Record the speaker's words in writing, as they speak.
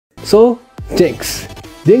So, Jynx.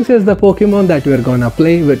 Jynx is the Pokemon that we're gonna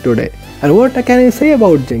play with today. And what can I say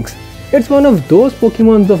about Jynx? It's one of those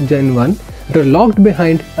Pokemons of Gen 1 that are locked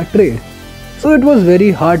behind a trade. So it was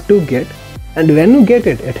very hard to get, and when you get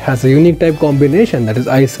it, it has a unique type combination, that is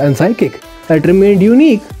Ice and Psychic, that remained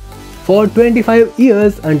unique for 25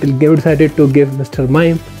 years until game decided to give Mr.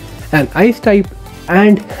 Mime an Ice type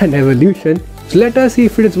and an evolution. So let us see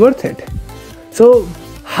if it is worth it. So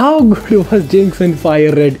how good was Jynx in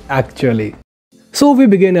Fire Red actually? So we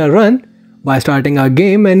begin our run by starting our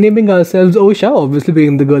game and naming ourselves Osha, obviously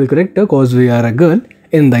being the girl character cause we are a girl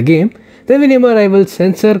in the game. Then we name our rival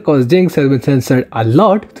Censor cause Jynx has been censored a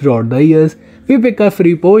lot throughout the years. We pick a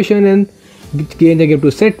free potion and change the game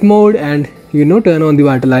to set mode and turn on the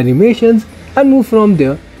battle animations and move from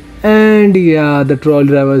there. And yeah, the troll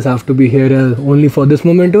drivers have to be here only for this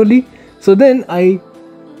moment only. So then I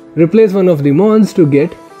replace one of the mons to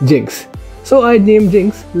get Jynx. So I named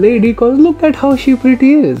Jynx Lady cause look at how she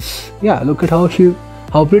pretty is. Yeah, look at how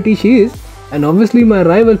pretty she is. And obviously my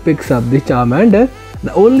rival picks up the Charmander,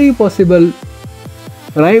 the only possible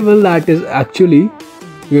rival that is actually,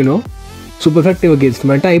 super effective against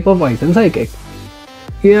my type of Ice and Psychic.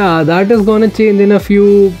 Yeah, that is gonna change in a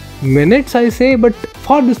few minutes I say, but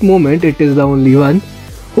for this moment it is the only one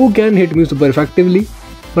who can hit me super effectively.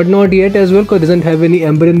 But not yet as well cause it doesn't have any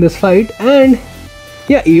Ember in this fight. And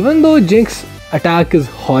yeah, even though Jynx attack is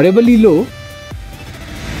horribly low,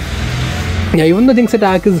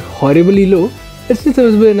 it's still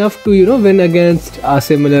serviceable enough to win against a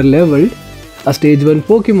similar leveled a stage 1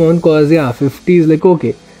 Pokemon cause yeah, 50 is like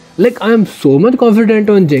okay. Like I am so much confident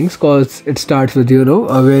on Jynx cause it starts with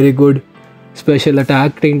a very good special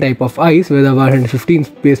attack type of Ice with a 115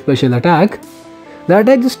 base special attack that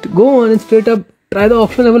I just go on and straight up try the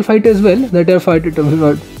optional level fight as well that I fight it as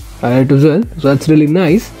well. So that's really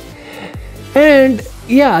nice. And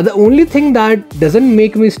yeah, the only thing that doesn't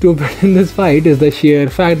make me stupid in this fight is the sheer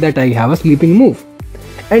fact that I have a sleeping move.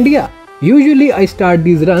 And yeah, usually I start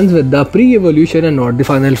these runs with the pre-evolution and not the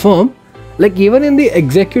final form. Like even in the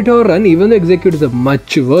Executor run, even though Execute is a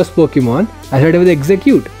much worse Pokemon, I started with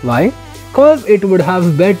Execute. Why? Cause it would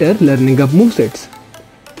have better learning up movesets.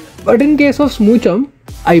 But in case of Smoochum,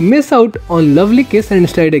 I miss out on Lovely Kiss and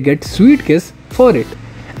instead I get Sweet Kiss for it.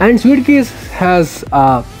 And Sweet Kiss has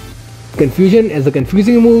Confusion as a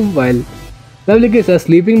confusing move while Lovely Kiss has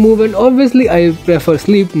sleeping move, and obviously I prefer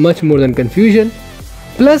sleep much more than confusion.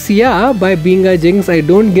 Plus yeah, by being a Jynx I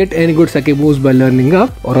don't get any good second moves by learning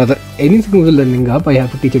up, or rather any second moves by learning up, I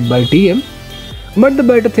have to teach it by TM. But the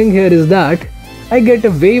better thing here is that I get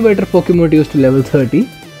a way better Pokemon to use to level 30.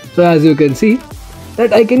 So as you can see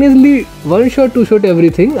that I can easily one-shot, two-shot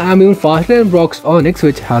everything. I am even faster than Brock's Onyx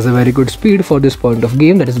which has a very good speed for this point of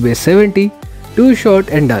game, that is base 70, two-shot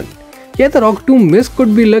and done. Yeah, the Rock 2 miss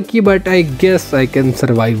could be lucky, but I guess I can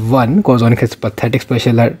survive one cause Onyx has pathetic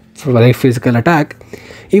special physical attack,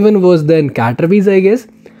 even worse than Caterpies I guess.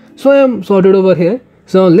 So I am sorted over here.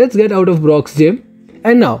 So let's get out of Brock's gym.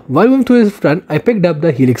 And now while moving through his run, I picked up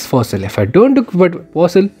the Helix fossil. If I don't took what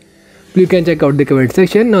fossil, you can check out the comment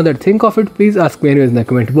section. Now that think of it, please ask me anyways in the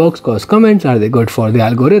comment box cause comments are they good for the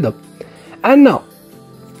algorithm. And now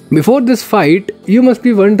before this fight, you must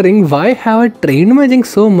be wondering why have I trained my Jynx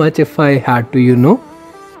so much if I had to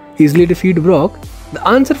easily defeat Brock. The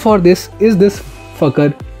answer for this is this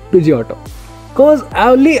fucker Pidgeotto. Cause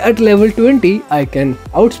only at level 20 I can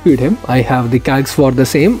outspeed him. I have the calcs for the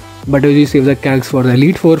same, but as you save the calcs for the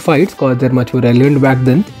Elite 4 fights cause they're much more relevant back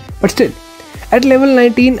then. But still, at level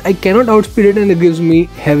 19 I cannot outspeed it and it gives me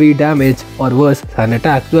heavy damage or worse sun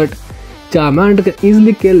attack, so that Charmander can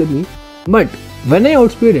easily kill me. But when I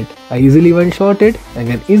outspeed it, I easily one-shot it and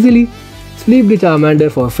can easily sleep the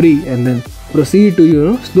Charmander for free and then proceed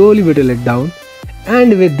to slowly whittle it down.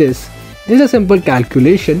 And with this is a simple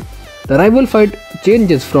calculation. The rival fight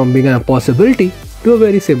changes from being a possibility to a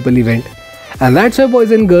very simple event. And that's why boys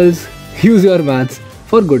and girls, use your maths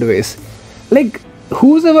for good ways. Like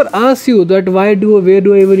who's ever asked you that where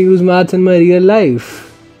do I even use maths in my real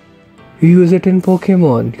life? You use it in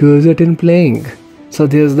Pokemon, you use it in playing. So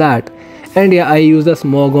there's that. And yeah, I use the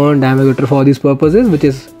Smogon Damageter for these purposes, which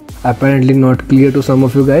is apparently not clear to some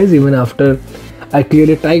of you guys even after I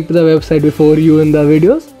clearly typed the website before you in the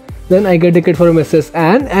videos. Then I get a kit from Mrs.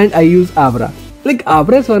 Anne and I use Abra. Like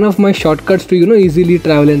Abra is one of my shortcuts to easily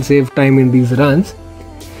travel and save time in these runs.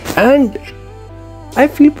 And I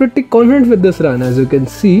feel pretty confident with this run as you can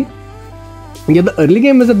see. Yeah, the early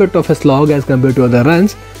game is a bit of a slog as compared to other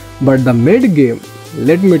runs, but the mid game,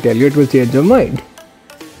 let me tell you, it will change your mind.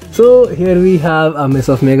 So here we have a miss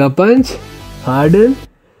of Mega Punch, Harden.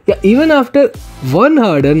 Yeah, even after one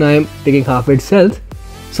Harden, I am taking half its health.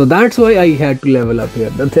 So that's why I had to level up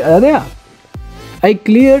here. Yeah. I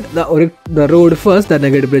cleared the road first, the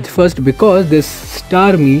negative bridge first, because this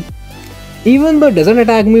star me, even though it doesn't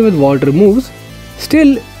attack me with water moves,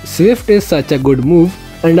 still Swift is such a good move,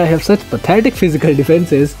 and I have such pathetic physical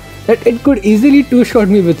defenses that it could easily two-shot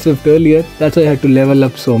me with Swift earlier. That's why I had to level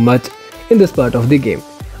up so much in this part of the game.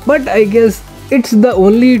 But I guess it's the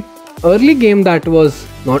only early game that was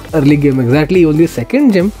not early game exactly, only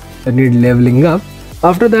second gym that need leveling up.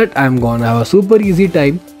 After that, I'm gonna have a super easy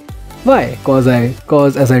time. Why? Cause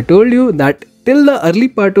as I told you that till the early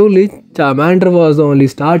part only, Charmander was the only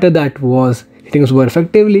starter that was hitting super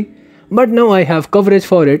effectively. But now I have coverage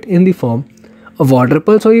for it in the form of Water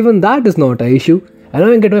Pulse, so even that is not an issue. And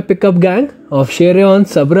now I get my pickup gang of Shareon,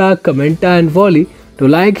 Sabra, Commenta and Volley to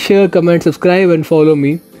like, share, comment, subscribe and follow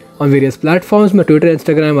me on various platforms. My Twitter and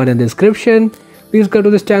Instagram are in the description. Please come to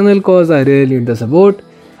this channel cause I really need the support.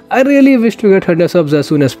 I really wish to get 100 subs as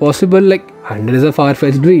soon as possible. Like 100 is a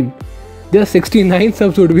far-fetched dream. Just 69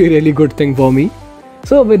 subs would be a really good thing for me.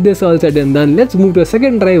 So with this all said and done, let's move to a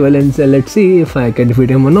second rival and let's see if I can defeat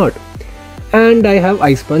him or not. And I have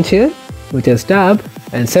Ice Punch here, which has Stab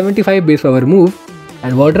and 75 base power move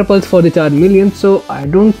and Water Pulse for the Charmeleon, so I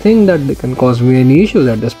don't think that they can cause me any issues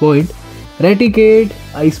at this point. Reticate,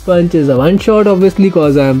 Ice Punch is a one shot obviously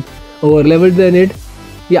cause I'm over leveled than it.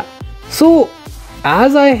 Yeah, so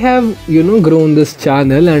as I have grown this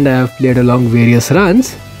channel and I have played along various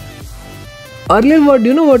runs, earlier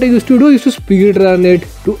what I used to do is to speed run it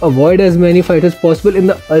to avoid as many fights as possible in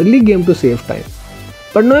the early game to save time.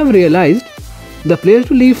 But now I've realized the place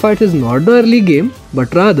to leave fights is not the early game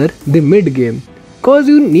but rather the mid game, cause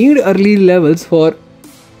you need early levels for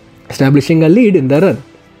establishing a lead in the run.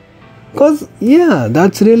 Cause yeah,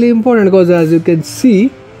 that's really important, cause as you can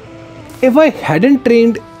see, if I hadn't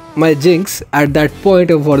trained my Jynx at that point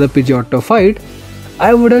for the Pidgeotto fight,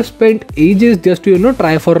 I would have spent ages just to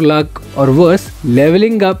try for luck or worse,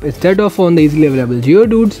 leveling up instead of on the easily levelable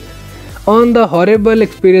Geodudes, on the horrible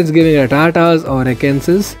experience giving Rattatas or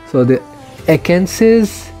Ekenses. So the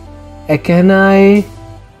Ekenses, Ekenai,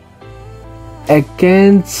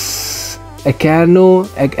 Ekens, Ekano,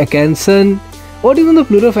 Ekenson, what even the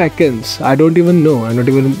plural of Ekens? I don't even know. I'm not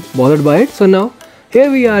even bothered by it. So now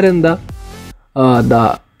here we are in the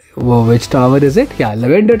which tower is it? Yeah,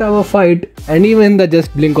 Lavender Tower fight, and even in the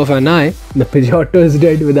just blink of an eye, the Pidgeotto is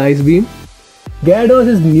dead with Ice Beam. Gyarados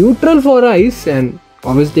is neutral for ice and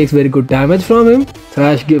obviously takes very good damage from him.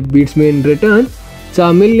 Thrash beats me in return.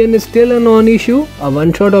 Charmeleon is still a non-issue, a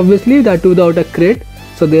one shot obviously, that too without a crit,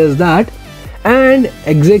 so there's that. And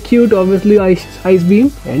Execute obviously Ice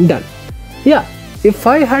Beam and done. Yeah, if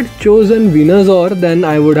I had chosen Venusaur, then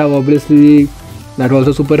I would have obviously, that was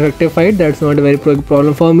a super effective fight, that's not a very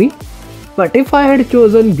problem for me. But if I had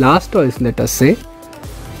chosen Blastoise, let us say,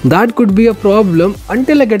 that could be a problem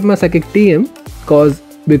until I get my Psychic TM,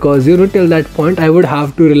 because till that point I would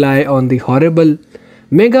have to rely on the horrible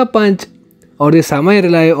Mega Punch or the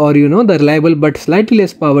semi-rely or the reliable but slightly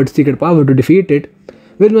less powered Secret Power to defeat it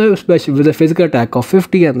with a physical attack of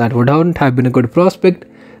 50, and that would not have been a good prospect.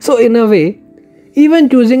 So in a way, even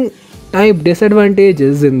choosing type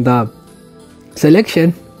disadvantages in the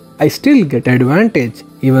selection, I still get advantage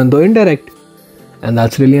even though indirect, and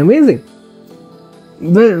that's really amazing.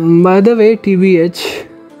 But by the way, TBH,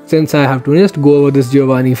 since I have to just go over this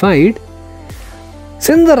Giovanni fight,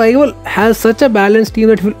 since the rival has such a balanced team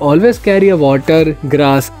that will always carry a water,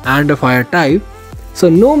 grass and a fire type, so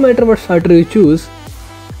no matter what starter you choose,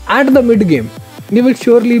 at the mid game, you will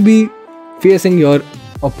surely be facing your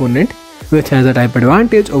opponent which has a type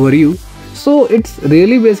advantage over you. So it's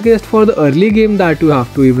really basically just for the early game that you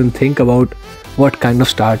have to even think about what kind of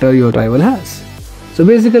starter your rival has. So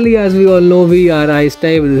basically, as we all know, we are ice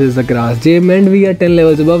type, this is the grass gym and we are 10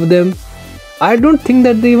 levels above them. I don't think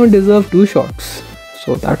that they even deserve 2 shots,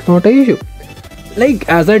 so that's not an issue. Like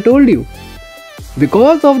as I told you,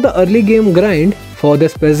 because of the early game grind for the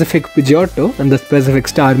specific Pidgeotto and the specific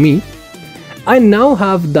Starmie, I now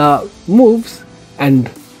have the moves and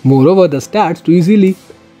moreover the stats to easily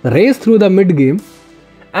race through the mid game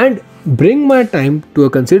and bring my time to a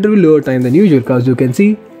considerably lower time than usual, because you can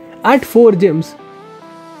see at 4 gyms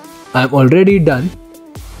I'm already done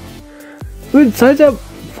with such a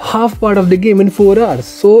half part of the game in 4 hours.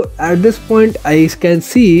 So at this point I can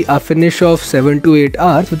see a finish of 7 to 8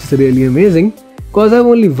 hours, which is really amazing, because I have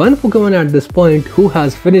only one Pokemon at this point who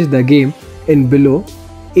has finished the game in below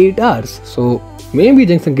 8 hours. So maybe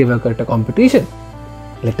Jynx can give a competition.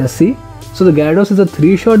 Let us see. So the Gyarados is a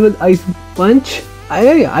 3-shot with Ice Punch.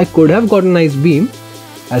 I could have gotten Ice Beam.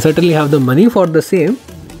 I certainly have the money for the same.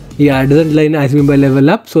 Yeah, it doesn't line Ice Beam by level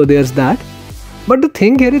up, so there's that. But the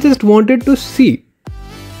thing here is just wanted to see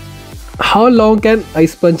how long can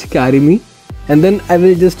Ice Punch carry me, and then I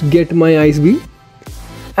will just get my Ice Beam.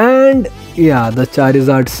 And yeah, the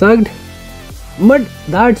Charizard sucked. But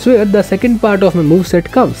that's where the second part of my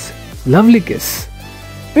moveset comes. Lovely Kiss.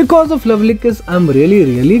 Because of Lovely Kiss, I'm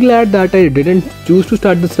really glad that I didn't choose to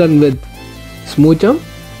start this run with Smoochum.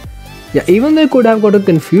 Yeah, even though I could have got a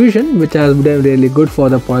confusion, which has been really good for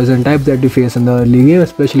the poison types that you face in the early game,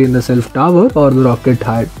 especially in the Self Tower or the Rocket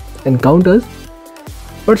type encounters.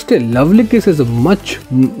 But still, Lovely Kiss is a much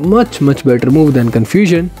better move than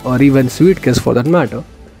Confusion or even Sweet Kiss for that matter.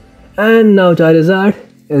 And now Charizard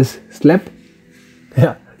is Slep.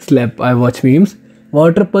 Yeah, Slep, I watch memes.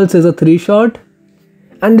 Water Pulse is a 3-shot.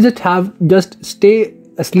 And just stay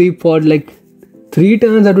asleep for like 3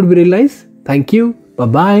 turns, that would be realized. Thank you.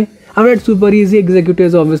 Bye-bye. I've had super easy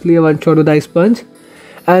executives, obviously a 1-shot with Ice Punch.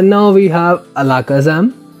 And now we have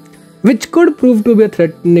Alakazam, which could prove to be a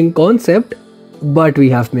threatening concept, but we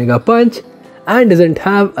have Mega Punch and doesn't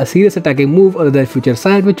have a serious attacking move other than Future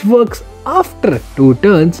Sight, which works after 2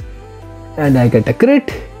 turns. And I get a crit.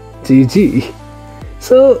 GG.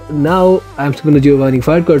 So now I'm skipping the Giovanni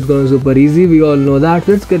fight because it's going to be super easy. We all know that.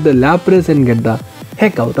 Let's get the Lapras and get the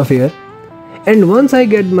heck out of here. And once I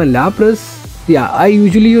get my Lapras, yeah, I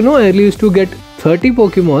usually, I used to get 30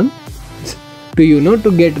 Pokemon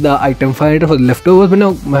to get the item fighter for the leftovers. But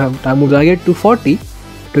now my time moves, I get to 40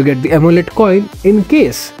 to get the Amulet coin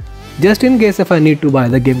just in case if I need to buy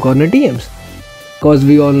the Game Corner TMs. Because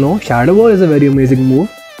we all know Shadow Ball is a very amazing move.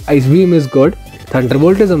 Ice Beam is good.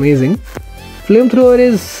 Thunderbolt is amazing. Flamethrower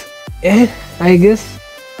is I guess.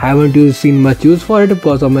 Haven't seen much use for it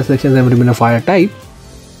because of my selections haven't been a fire type.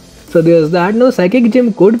 So there's that. Now Psychic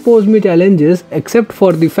Gym could pose me challenges except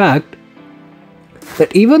for the fact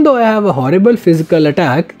that even though I have a horrible physical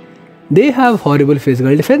attack, they have horrible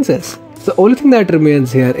physical defenses. So the only thing that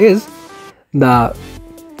remains here is the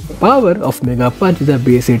power of Mega Punch, is a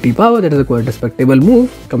base 80 power. That is a quite respectable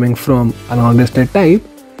move coming from a non-listed type.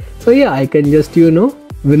 So yeah, I can just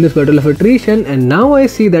win this battle of attrition, and now I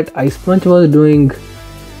see that Ice Punch was doing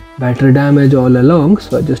better damage all along,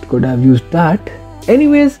 so I just could have used that.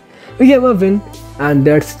 Anyways, we have a win, and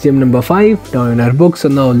that's gym number 5 down in our book. So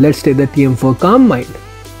now let's take the TM for Calm Mind.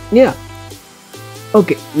 Yeah.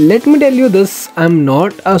 Okay, let me tell you this, I'm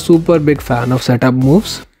not a super big fan of setup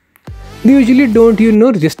moves. They usually don't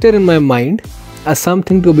register in my mind as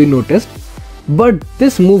something to be noticed, but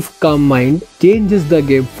this move Calm Mind changes the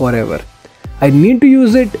game forever. I need to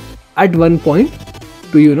use it at one point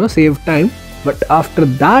to save time, but after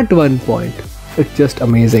that one point it's just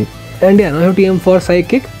amazing. And yeah, now I have TM for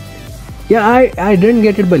Psychic. Yeah, I didn't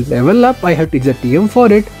get it by level up, I have to use the TM for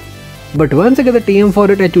it. But once I get the TM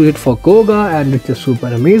for it, I choose it for Koga, and it's just super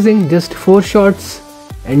amazing. Just 4 shots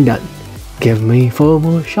and done. Give me 4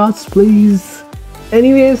 more shots please.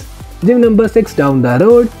 Anyways, gym number 6 down the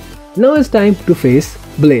road. Now it's time to face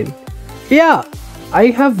Blaine. Yeah, I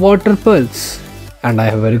have Water Pulse and I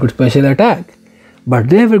have very good special attack, but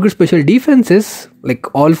they have very good special defenses.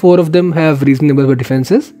 Like all 4 of them have reasonable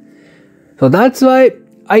defenses. So that's why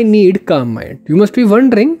I need Calm Mind. You must be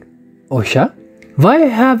wondering, Osha, why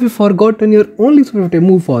have you forgotten your only super effective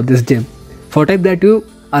move for this gym, for type that you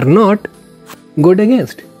are not good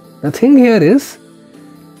against? The thing here is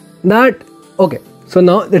that, okay, so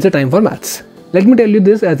now it's a time for maths. Let me tell you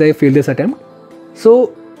this as I fail this attempt.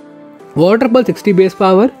 So Water Pulse 60 base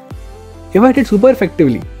power, if I hit super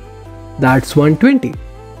effectively, that's 120,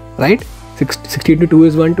 right? 60 into 2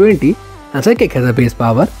 is 120, and Psychic has a base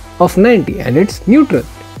power of 90 and it's neutral.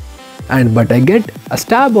 But I get a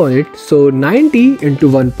stab on it, so 90 into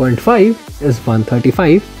 1.5 is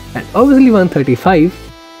 135, and obviously 135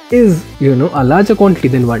 is a larger quantity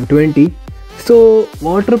than 120. So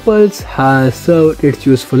Water Pulse has served its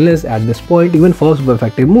usefulness at this point, even for super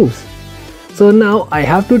effective moves. So now I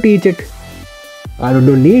have to teach it. I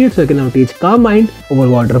don't need it, so I can now teach Calm Mind over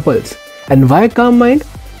Water Pulse. And why Calm Mind?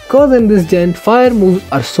 Because in this gen, fire moves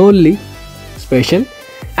are solely special,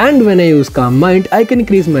 and when I use Calm Mind, I can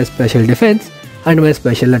increase my special defense and my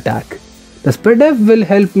special attack. The spread def will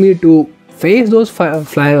help me to face those fire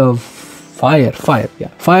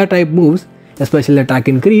type moves. A special attack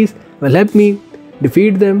increase will help me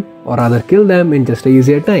defeat them, or rather kill them in just a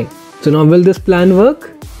easier time. So now will this plan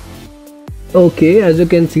work? Okay, as you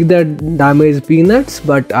can see that damage is peanuts,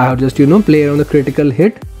 but I have just play around the critical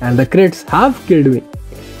hit, and the crits have killed me.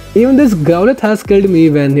 Even this Growlithe has killed me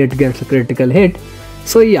when it gets a critical hit.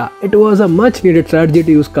 So yeah, it was a much needed strategy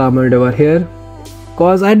to use Calm Mind over here,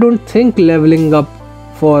 cause I don't think leveling up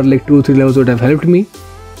for like 2-3 levels would have helped me.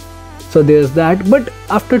 So there's that. But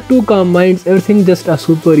after 2 calm minds, everything just a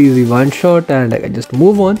super easy one shot and I can just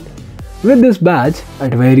move on with this badge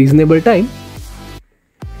at a very reasonable time.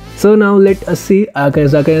 So now let us see,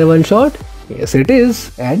 is Aka one shot? Yes it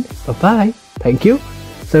is, and bye bye. Thank you.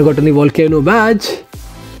 So I got the volcano badge.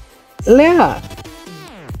 Yeah.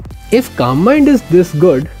 If calm mind is this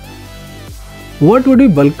good, what would we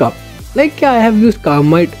bulk up? Like, yeah, I have used calm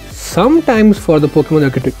mind sometimes for the Pokemon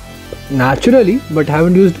archetype naturally, but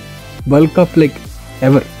haven't used bulk up like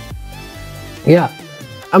ever. Yeah,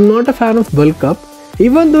 I'm not a fan of bulk up,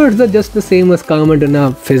 even though it's just the same as calm mind in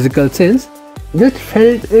a physical sense. Just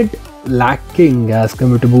felt it lacking as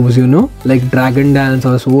compared to moves, you know, like Dragon Dance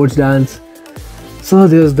or Swords Dance. So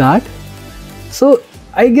there's that. So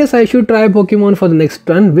I guess I should try Pokemon for the next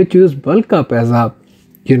run which use bulk up as a,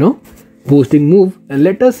 you know, boosting move, and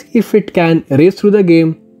let us see if it can race through the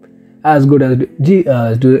game as good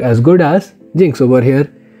as Jynx over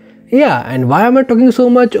here. Yeah, and why am I talking so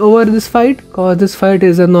much over this fight? Cause this fight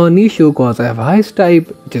is a non-issue, cause I have a ice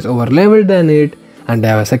type which is over leveled than it, and I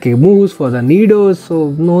have a psychic moves for the Nidos,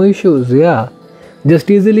 so no issues. Yeah,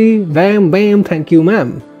 just easily bam bam, thank you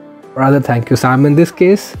ma'am, rather thank you Sam in this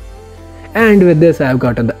case. And with this I have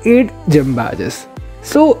gotten the 8 gym badges.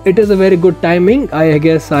 So it is a very good timing. I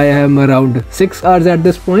guess I am around 6 hours at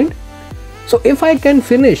this point. So if I can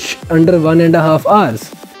finish under 1.5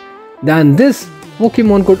 hours, then this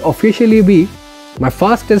Pokemon could officially be my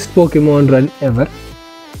fastest Pokemon run ever.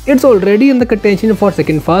 It's already in the contention for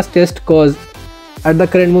second fastest, cause at the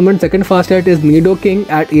current moment second fastest is Nidoking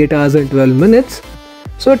at 8 hours and 12 minutes.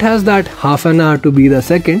 So it has that half an hour to be the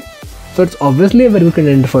second. So it's obviously a very good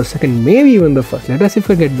contender for second, maybe even the first. Let us see if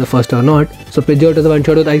we get the first or not. So Pidgeot is a one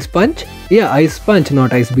shot with Ice Punch. Yeah, Ice Punch,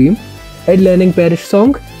 not Ice Beam. Headlining Perish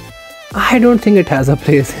Song. I don't think it has a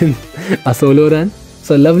place in a solo run.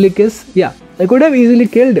 So Lovely Kiss. Yeah, I could have easily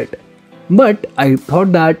killed it. But I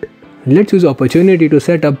thought that let's use opportunity to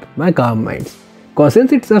set up my Calm Minds. Cause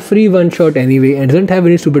since it's a free one shot anyway and doesn't have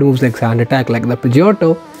any stupid moves like Sand Attack like the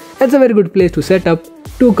Pidgeotto, it's a very good place to set up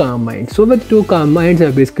 2 Calm Minds. So with 2 Calm Minds,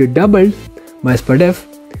 I've basically doubled my SPDF,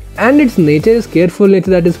 and its nature is careful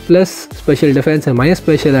nature, that is plus special defense and minus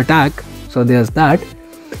special attack. So there's that.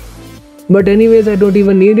 But anyways, I don't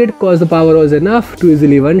even need it cause the power was enough to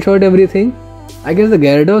easily one shot everything. I guess the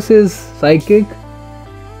Gyarados is psychic.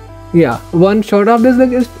 Yeah, one shot of this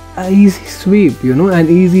like is an easy sweep, you know, an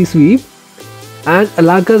easy sweep. And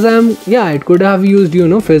Alakazam, yeah, it could have used, you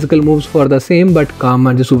know, physical moves for the same, but Calm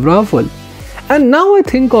Mind is super powerful. And now I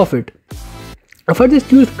think of it, if I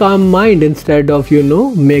just used Calm Mind instead of, you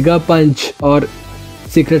know, Mega Punch or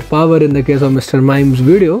Secret Power in the case of Mr. Mime's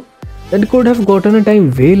video, then could have gotten a time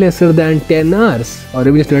way lesser than 10 hours, or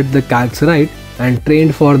even just read the calcs right and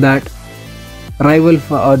trained for that rival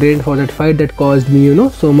or trained for that fight that caused me, you know,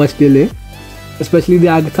 so much delay, especially the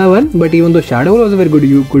Agatha one. But even though Shadow was a very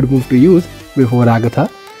good move to use before Agatha.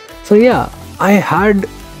 So yeah, I had,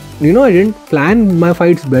 you know, I didn't plan my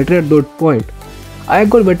fights better at that point. I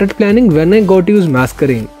got better at planning when I got to use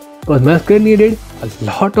Masquerade, because Masquerade needed a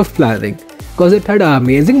lot of planning, because it had an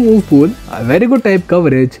amazing move pool, a very good type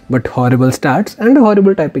coverage, but horrible stats and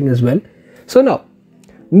horrible typing as well. So now,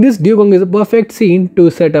 this Dugong is a perfect scene to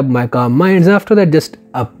set up my Calm Minds. After that, just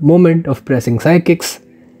a moment of pressing Psychics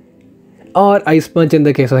or Ice Punch in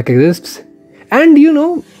the case Psychic exists. And you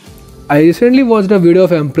know, I recently watched a video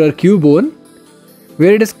of Emperor Cubone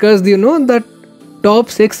where he discussed, you know, that top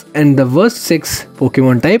 6 and the worst 6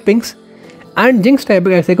 Pokemon typings, and Jynx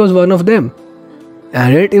typing I think was one of them. And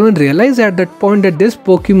I didn't even realize at that point that this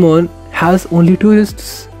Pokemon has only 2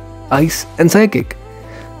 lists, Ice and Psychic.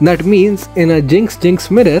 That means in a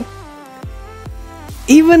Jynx mirror,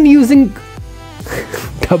 even using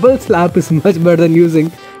double slap is much better than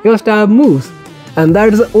using your stab moves, and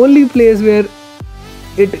that is the only place where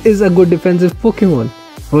it is a good defensive Pokemon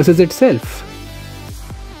versus itself.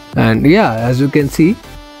 And yeah, as you can see,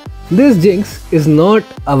 this Jynx is not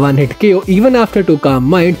a one-hit KO even after 2 Calm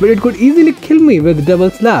Minds, but it could easily kill me with double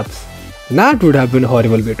slaps. That would have been a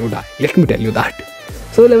horrible way to die, let me tell you that.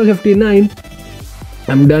 So level 59,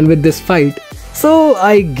 I'm done with this fight. So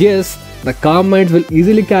I guess the Calm Minds will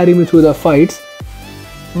easily carry me through the fights,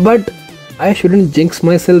 but I shouldn't jinx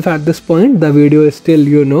myself at this point. The video is still,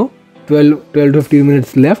 you know, 12 to 15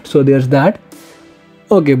 minutes left, so there's that.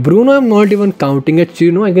 Okay, Bruno, I'm not even counting it,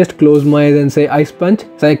 you know, I just close my eyes and say Ice Punch,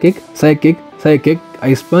 Psychic, Psychic, Psychic,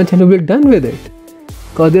 Ice Punch, and we'll be done with it.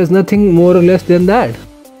 Cause there's nothing more or less than that.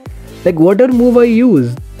 Like whatever move I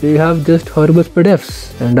use, they have just horrible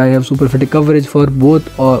SPDFs, and I have super fatigue coverage for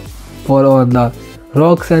both, or for all the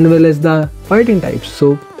rocks and well as the fighting types.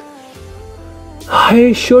 So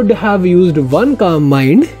I should have used 1 Calm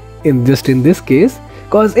Mind in this case,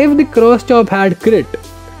 cause if the cross chop had crit,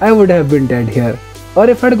 I would have been dead here. Or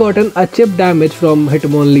if I'd gotten a chip damage from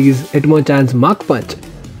Hitmonchan's Mach Punch,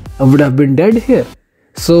 I would have been dead here.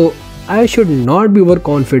 So I should not be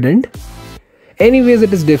overconfident. Anyways,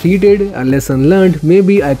 it is defeated, a lesson learned.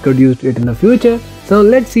 Maybe I could use it in the future. So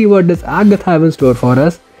let's see what does Agatha have in store for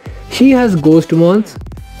us. She has Ghost Mons.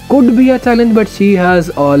 Could be a challenge, but she has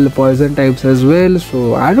all poison types as well,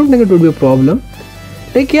 so I don't think it would be a problem.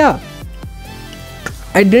 Like, yeah,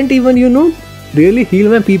 I didn't even, really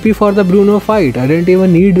heal my PP for the Bruno fight. I didn't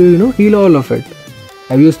even need to, heal all of it.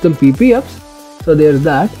 I've used some PP ups, so there's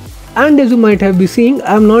that. And as you might have been seeing,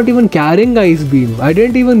 I'm not even carrying Ice Beam. I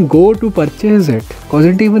didn't even go to purchase it, cause I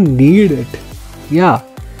didn't even need it. Yeah,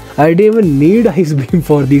 I didn't even need Ice Beam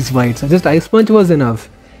for these fights. Just Ice Punch was enough.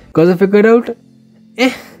 Cause I figured out,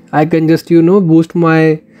 I can just, boost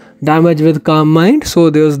my damage with Calm Mind. So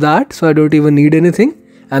there's that. So I don't even need anything.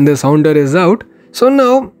 And the Sounder is out. So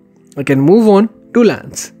now I can move on to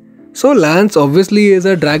Lance. So Lance obviously is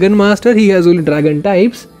a Dragon Master. He has only Dragon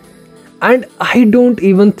types. And I don't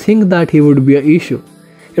even think that he would be an issue.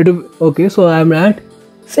 Okay, so I'm at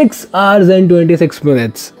 6 hours and 26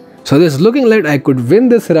 minutes. So this is looking like I could win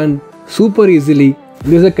this run super easily.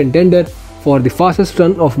 This is a contender for the fastest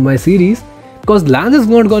run of my series. Because Lance is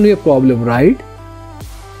not going to be a problem, right?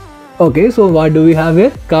 Okay, so what do we have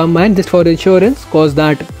here? Calm Mind just for insurance. Cause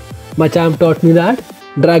that my champ taught me that.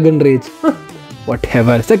 Dragon Rage.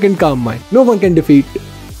 Whatever. Second Calm Mind. No one can defeat.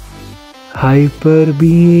 Hyper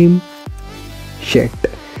Beam. Shit.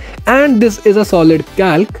 And this is a solid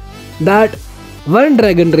calc that one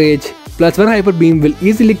Dragon Rage plus one Hyper Beam will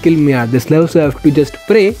easily kill me at this level. So I have to just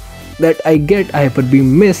pray that I get a Hyper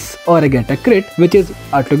Beam miss or I get a crit, which is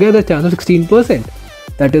altogether chance of 16%.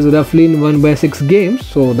 That is roughly in 1/6 games,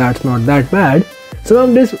 so that's not that bad. So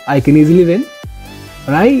on this I can easily win,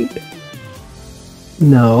 right?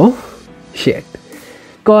 No, shit,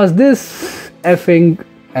 cause this effing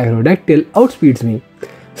Aerodactyl outspeeds me.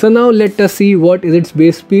 So now let us see what is its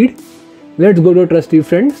base speed. Let's go to trusty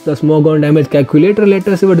friends, the Smogon damage calculator. Let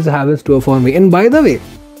us see what it has in store for me. And by the way,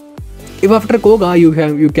 if after Koga you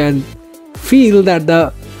can feel that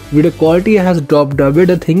the video quality has dropped a bit,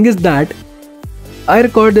 the thing is that I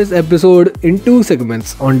record this episode in 2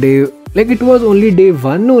 segments on day, like it was only day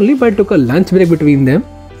 1 only, but I took a lunch break between them.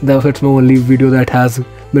 That's my only video that has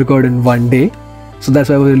been recorded in 1 day. So that's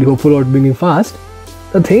why I was really hopeful about being fast.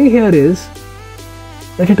 The thing here is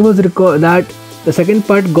that it was that the second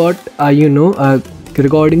part got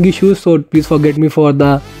recording issues, so please forget me for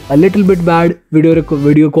the a little bit bad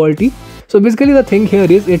video quality. So basically the thing here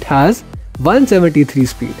is it has 173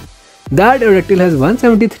 speed. That Aerodactyl has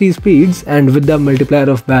 173 speeds, and with the multiplier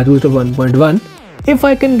of batch boost of 1.1, if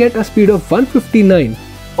I can get a speed of 159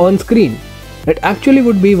 on screen, it actually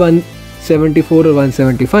would be 174 or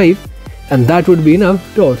 175, and that would be enough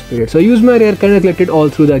to outspeed it. So I use my rare candy collected all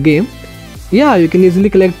through the game. Yeah, you can easily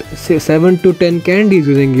collect say 7 to 10 candies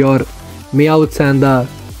using your Meowths and the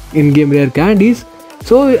in-game rare candies.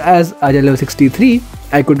 So as at level 63,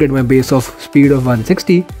 I could get my base of speed of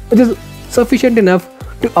 160, which is sufficient enough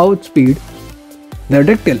to outspeed the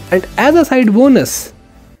Aerodactyl. And as a side bonus,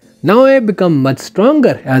 now I become much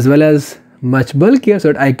stronger as well as much bulkier,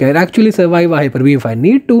 so that I can actually survive a Hyper Beam if I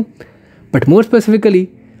need to. But more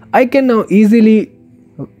specifically, I can now easily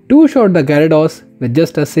two-shot the Gyarados with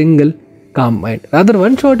just a single Calm Mind. Rather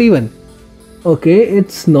one shot even. Okay,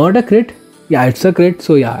 it's not a crit. Yeah, it's a crit.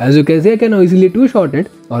 So yeah, as you can see, I can now easily two-shot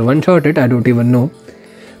it or one-shot it. I don't even know.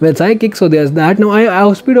 With Psychic, so there's that. Now I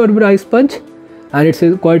outspeed out with Ice Punch, and it's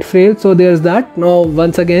quite frail. So there's that. Now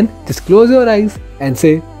once again, just close your eyes and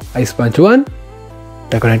say Ice Punch 1.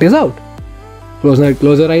 The connect is out.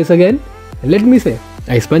 Close your eyes again, and let me say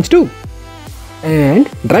Ice Punch 2. And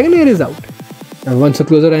Dragonair is out. Now once you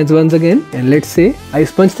close your eyes once again, and let's say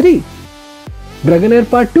Ice Punch 3. Dragonair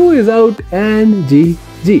part 2 is out, and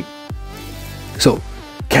GG. So,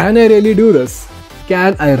 can I really do this?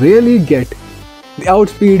 Can I really get the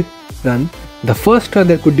outspeed run? The first run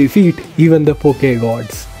that could defeat even the Poke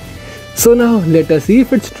Gods. So now let us see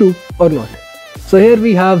if it's true or not. So here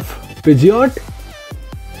we have Pidgeot,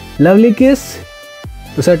 Lovely Kiss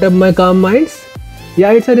to set up my Calm Minds.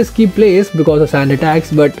 Yeah, it's a risky place because of sand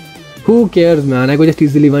attacks, but who cares, man? I could just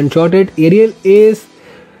easily one-shot it. Aerial Ace,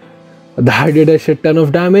 that did a shit ton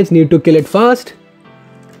of damage, need to kill it fast.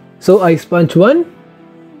 So Ice Punch 1,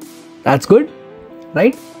 that's good,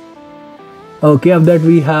 right? Okay, after that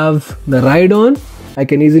we have the Rhydon. I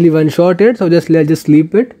can easily one-shot it, so let's just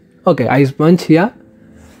sleep it. Okay, Ice Punch, yeah.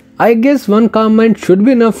 I guess one Calm Mind should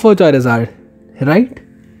be enough for Charizard, right?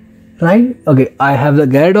 Right? Okay, I have the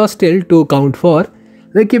Gyarados still to count for.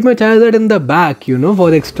 Like keep my Charizard in the back,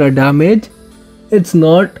 for extra damage. It's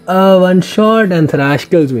not a one shot and Thrash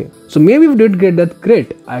kills me. So maybe if we did get that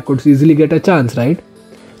crit, I could easily get a chance, right?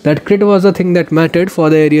 That crit was the thing that mattered for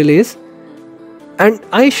the aerial ace. And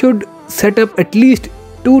I should set up at least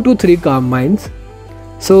 2 to 3 Calm Minds.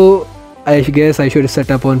 So I guess I should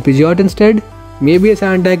set up on Pidgeot instead. Maybe a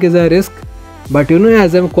Sand Attack is a risk. But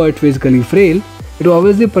as I'm quite physically frail, it will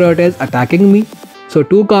obviously prioritize attacking me. So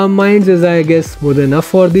 2 Calm Minds is I guess more than enough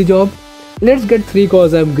for the job. Let's get 3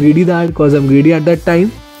 cause I'm greedy at that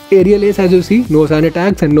time. Aerial Ace, as you see, no Sand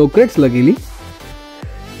Attacks and no crits luckily.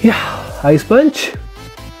 Yeah, Ice Punch.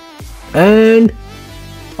 And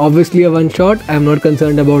obviously a one shot. I'm not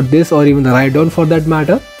concerned about this or even the Ride On for that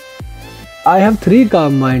matter. I have 3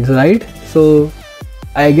 Calm Minds, right? So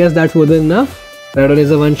I guess that's more than enough. Ride On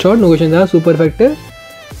is a one shot, no questions are super effective.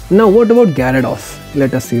 Now what about Gyarados?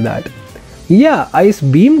 Let us see that. Yeah, Ice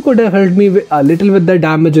Beam could have helped me a little with the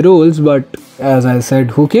damage rolls, but as I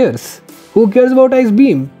said, who cares? Who cares about Ice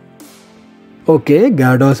Beam? Okay,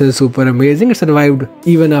 Gyarados is super amazing, it survived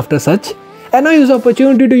even after such. And I use the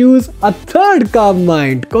opportunity to use a 3rd Calm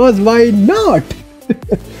Mind, cause why not?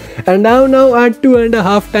 And now add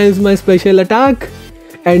 2.5 times my special attack,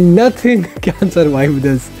 and nothing can survive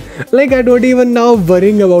this. Like I don't even now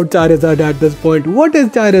worrying about Charizard at this point. What is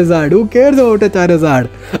Charizard? Who cares about a Charizard?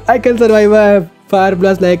 I can survive a Fire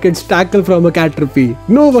Blast like it's tackle from a Caterpie.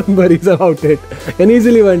 No one worries about it. And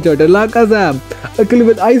easily one shot. Lakazam. A kill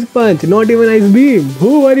with Ice Punch. Not even Ice Beam.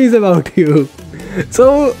 Who worries about you?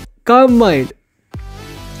 So Calm Mind.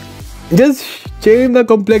 Just change the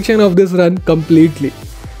complexion of this run completely.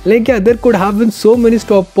 Like yeah, there could have been so many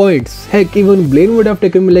stop points. Heck, even Blaine would have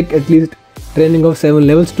taken me like at least training of 7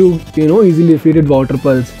 levels to, easily defeated Water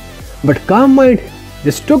Pulse. But Calm Mind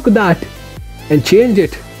just took that and changed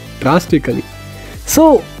it drastically.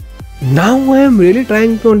 So now I am really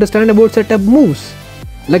trying to understand about setup moves.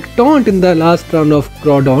 Like Taunt in the last round of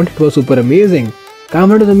Crawdaunt, it was super amazing. Calm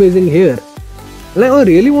Mind was amazing here. Like I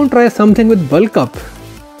really want to try something with Bulk Up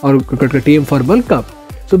or team for Bulk Up.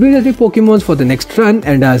 So these are the Pokemons for the next run,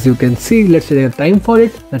 and as you can see, let's say the time for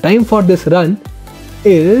it. The time for this run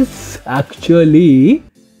is actually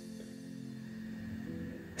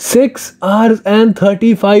 6 hours and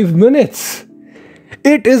 35 minutes.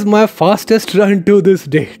 It is my fastest run to this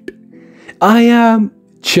date. I am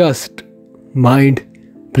just mind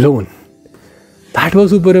blown. That was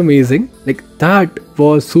super amazing. Like that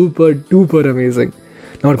was super duper amazing.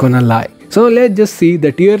 Not gonna lie. So let's just see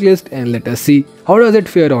the tier list and let us see how does it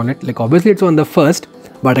fare on it. Like obviously it's on the first,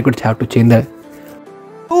 but I could have to change that.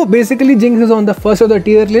 So basically Jynx is on the first of the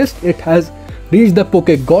tier list. It has reached the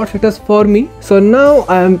Poké God status for me. So now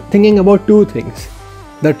I am thinking about 2 things.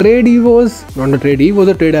 The trade Evos, not the trade Evos,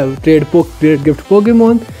 a trade gift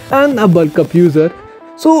Pokemon and a bulk up user.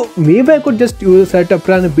 So maybe I could just use a setup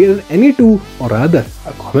run based on any 2 or rather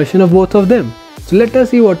a combination of both of them. So let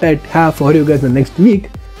us see what I have for you guys in the next week.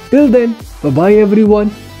 Till then, bye bye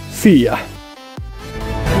everyone. See ya.